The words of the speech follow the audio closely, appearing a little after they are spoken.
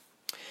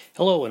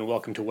Hello and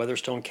welcome to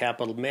Weatherstone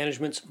Capital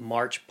Management's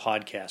March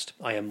podcast.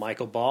 I am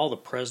Michael Ball, the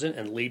President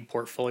and Lead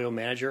Portfolio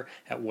Manager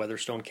at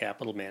Weatherstone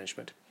Capital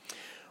Management.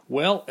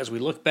 Well, as we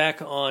look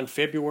back on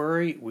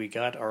February, we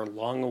got our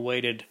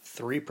long-awaited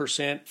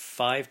 3%,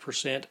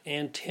 5%,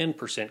 and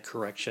 10%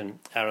 correction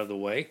out of the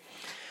way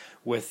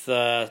with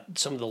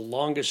some of the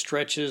longest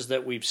stretches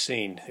that we've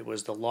seen. It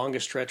was the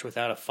longest stretch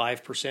without a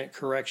 5%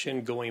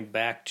 correction going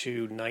back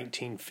to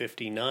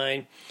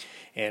 1959.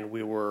 And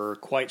we were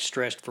quite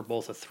stretched for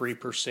both a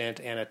 3%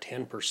 and a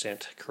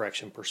 10%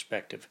 correction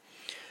perspective.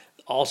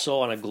 Also,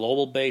 on a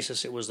global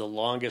basis, it was the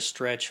longest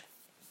stretch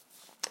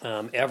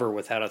ever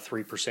without a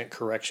 3%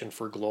 correction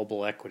for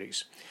global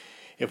equities.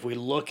 If we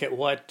look at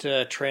what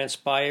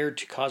transpired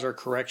to cause our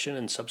correction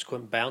and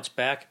subsequent bounce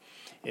back,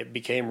 it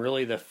became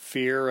really the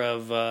fear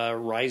of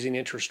rising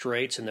interest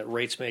rates and that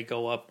rates may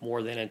go up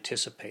more than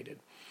anticipated.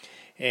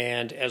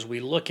 And as we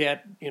look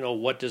at,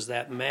 what does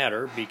that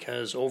matter?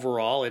 Because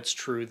overall, it's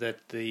true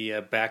that the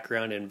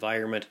background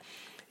environment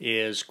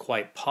is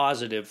quite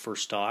positive for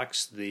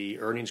stocks. The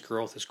earnings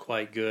growth is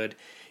quite good.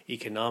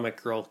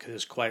 Economic growth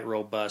is quite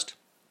robust.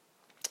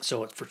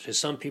 So to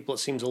some people, it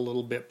seems a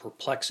little bit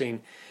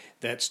perplexing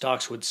that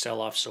stocks would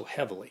sell off so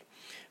heavily.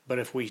 But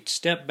if we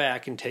step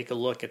back and take a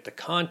look at the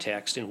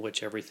context in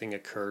which everything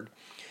occurred,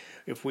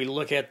 if we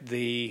look at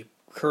the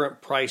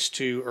current price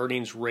to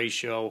earnings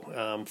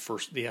ratio for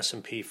the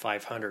S&P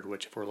 500,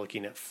 which if we're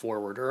looking at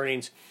forward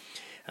earnings,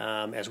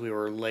 as we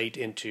were late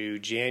into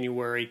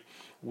January,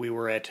 we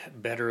were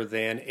at better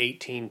than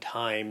 18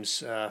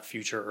 times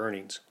future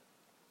earnings.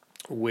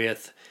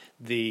 With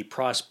the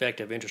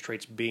prospect of interest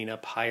rates being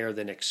up higher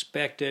than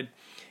expected,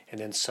 and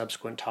then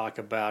subsequent talk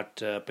about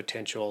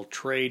potential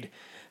trade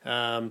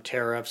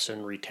tariffs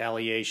and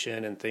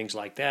retaliation and things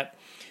like that,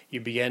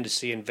 you began to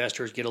see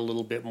investors get a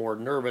little bit more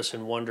nervous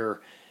and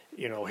wonder,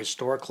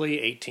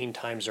 historically, 18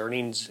 times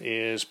earnings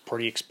is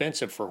pretty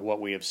expensive for what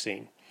we have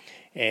seen.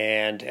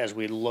 And as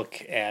we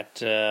look at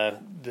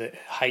the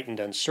heightened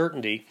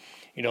uncertainty,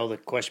 the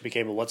question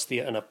became, well, what's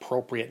an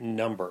appropriate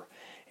number?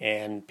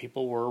 And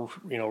people were,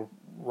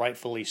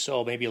 rightfully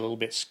so, maybe a little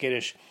bit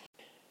skittish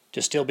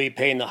to still be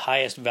paying the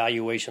highest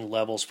valuation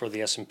levels for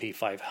the S&P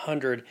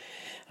 500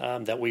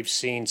 that we've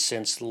seen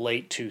since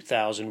late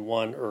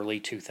 2001,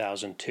 early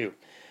 2002.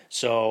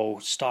 So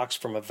stocks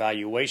from a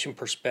valuation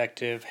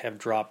perspective have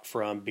dropped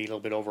from being a little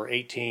bit over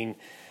 18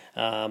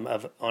 on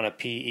a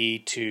PE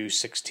to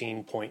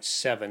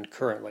 16.7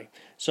 currently.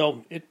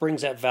 So it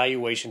brings that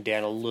valuation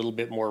down a little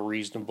bit more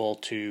reasonable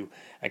to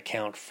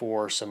account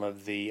for some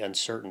of the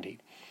uncertainty.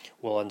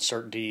 Will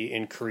uncertainty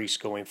increase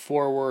going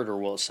forward, or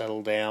will it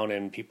settle down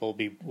and people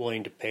be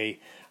willing to pay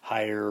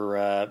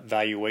higher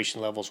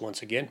valuation levels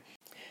once again?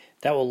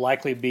 That will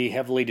likely be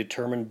heavily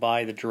determined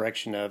by the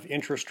direction of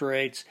interest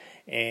rates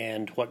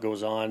and what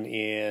goes on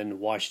in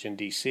Washington,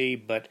 D.C.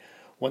 But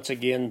once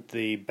again,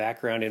 the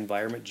background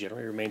environment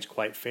generally remains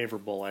quite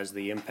favorable as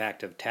the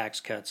impact of tax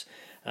cuts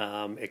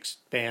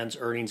expands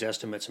earnings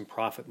estimates and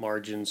profit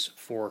margins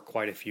for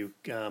quite a few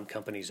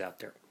companies out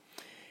there.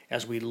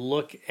 As we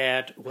look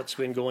at what's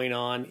been going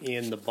on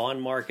in the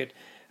bond market,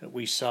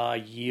 we saw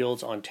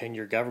yields on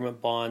 10-year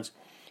government bonds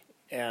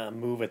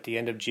move at the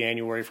end of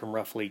January from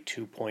roughly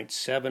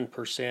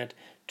 2.7%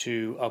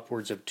 to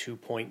upwards of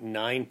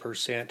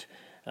 2.9%,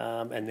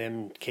 and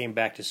then came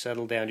back to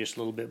settle down just a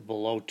little bit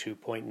below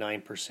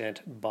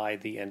 2.9% by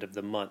the end of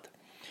the month.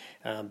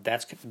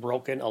 That's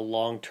broken a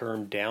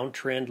long-term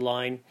downtrend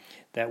line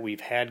that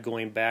we've had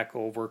going back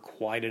over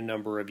quite a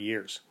number of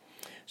years.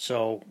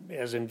 So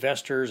as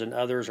investors and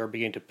others are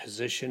beginning to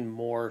position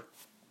more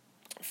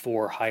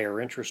for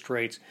higher interest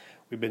rates,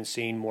 we've been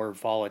seeing more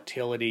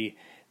volatility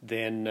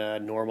than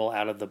normal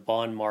out of the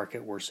bond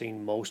market. We're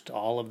seeing most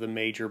all of the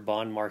major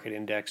bond market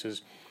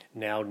indexes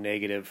now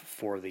negative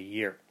for the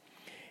year.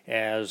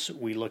 As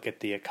we look at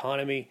the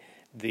economy,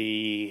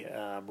 the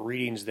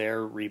readings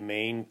there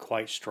remain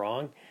quite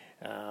strong.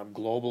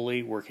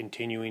 Globally, we're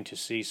continuing to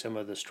see some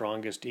of the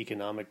strongest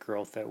economic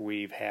growth that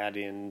we've had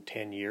in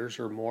 10 years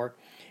or more,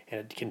 and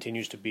it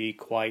continues to be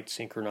quite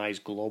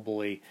synchronized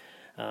globally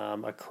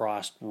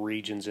across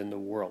regions in the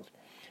world.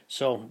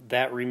 So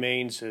that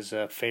remains as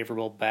a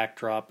favorable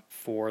backdrop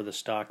for the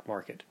stock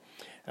market.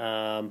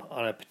 On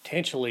a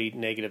potentially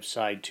negative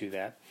side to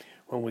that,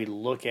 when we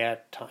look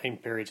at time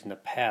periods in the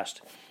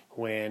past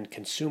when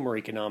consumer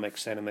economic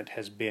sentiment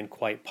has been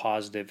quite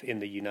positive in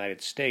the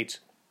United States,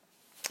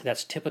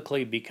 that's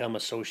typically become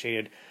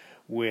associated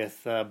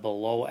with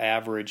below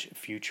average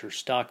future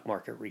stock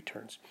market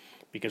returns.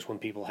 Because when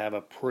people have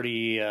a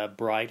pretty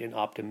bright and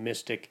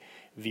optimistic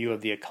view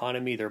of the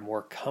economy, they're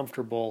more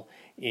comfortable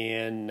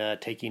in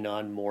taking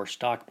on more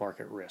stock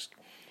market risk.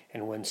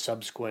 And when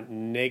subsequent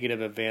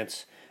negative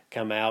events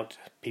come out,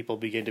 people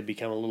begin to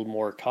become a little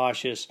more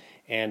cautious,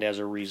 and as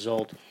a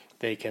result,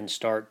 they can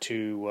start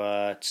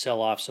to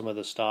sell off some of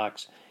the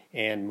stocks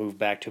and move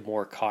back to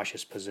more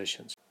cautious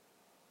positions.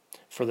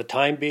 For the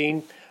time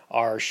being,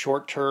 our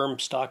short-term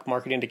stock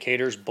market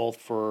indicators, both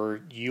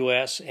for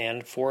U.S.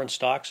 and foreign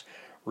stocks,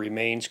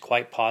 remains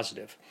quite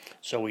positive.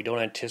 So we don't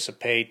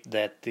anticipate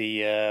that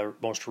the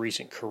most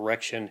recent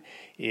correction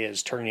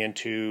is turning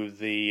into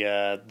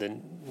the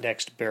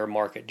next bear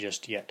market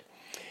just yet.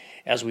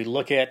 As we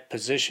look at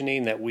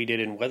positioning that we did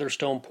in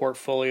Weatherstone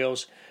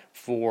portfolios,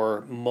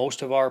 for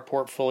most of our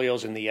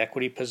portfolios in the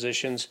equity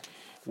positions,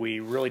 we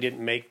really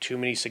didn't make too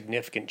many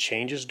significant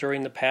changes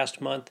during the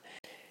past month.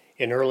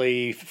 In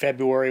early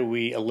February,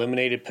 we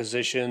eliminated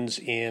positions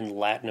in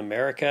Latin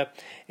America,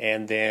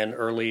 and then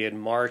early in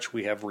March,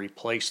 we have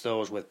replaced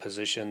those with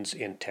positions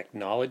in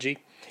technology.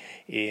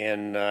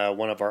 In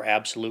one of our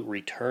absolute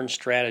return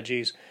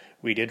strategies,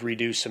 we did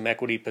reduce some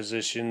equity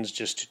positions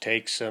just to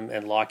take some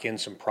and lock in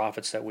some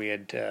profits that we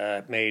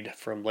had made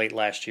from late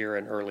last year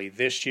and early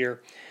this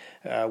year.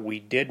 We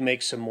did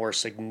make some more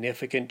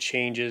significant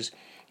changes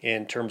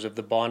in terms of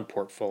the bond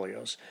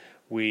portfolios.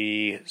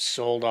 We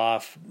sold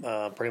off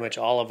pretty much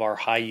all of our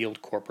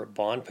high-yield corporate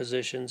bond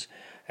positions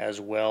as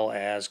well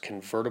as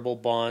convertible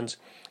bonds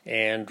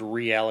and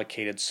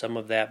reallocated some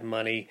of that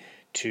money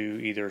to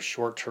either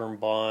short-term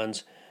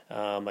bonds,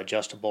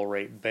 adjustable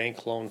rate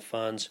bank loan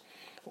funds,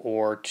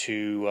 or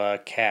to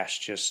cash,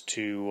 just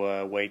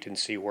to wait and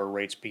see where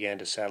rates began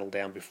to settle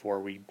down before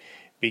we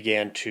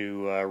began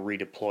to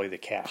redeploy the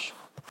cash.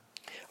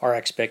 Our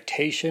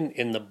expectation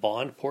in the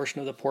bond portion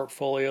of the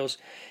portfolios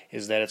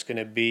is that it's going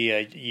to be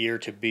a year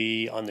to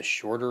be on the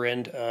shorter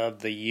end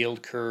of the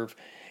yield curve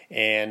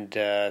and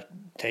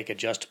take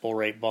adjustable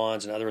rate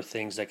bonds and other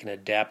things that can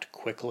adapt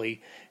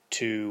quickly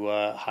to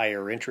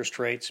higher interest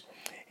rates.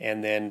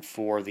 And then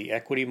for the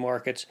equity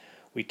markets,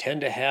 we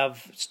tend to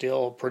have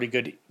still a pretty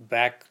good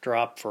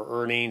backdrop for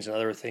earnings and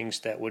other things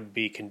that would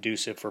be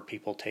conducive for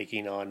people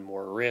taking on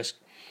more risk.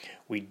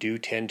 We do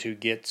tend to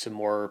get some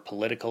more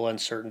political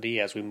uncertainty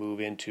as we move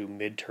into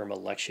midterm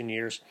election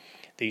years.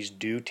 These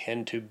do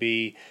tend to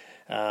be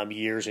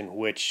years in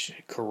which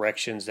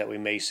corrections that we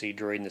may see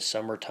during the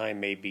summertime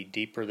may be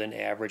deeper than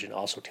average and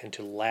also tend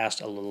to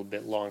last a little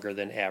bit longer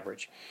than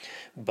average.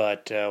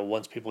 But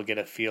once people get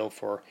a feel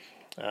for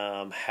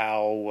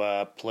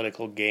how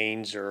political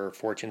gains or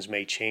fortunes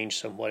may change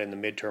somewhat in the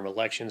midterm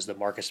elections, the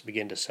markets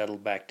begin to settle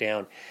back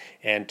down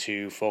and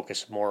to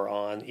focus more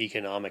on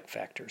economic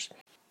factors.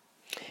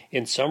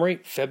 In summary,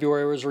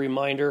 February was a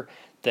reminder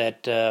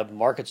that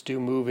markets do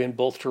move in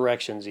both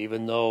directions,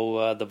 even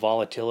though the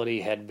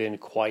volatility had been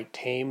quite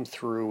tame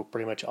through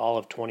pretty much all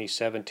of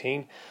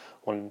 2017.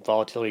 When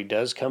volatility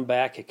does come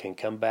back, it can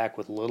come back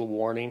with little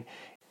warning.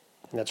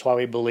 And that's why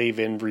we believe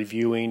in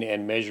reviewing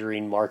and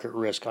measuring market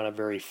risk on a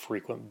very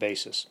frequent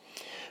basis.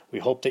 We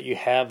hope that you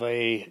have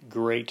a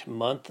great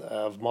month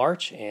of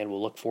March, and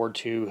we'll look forward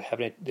to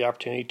having the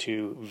opportunity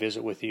to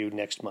visit with you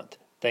next month.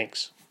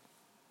 Thanks.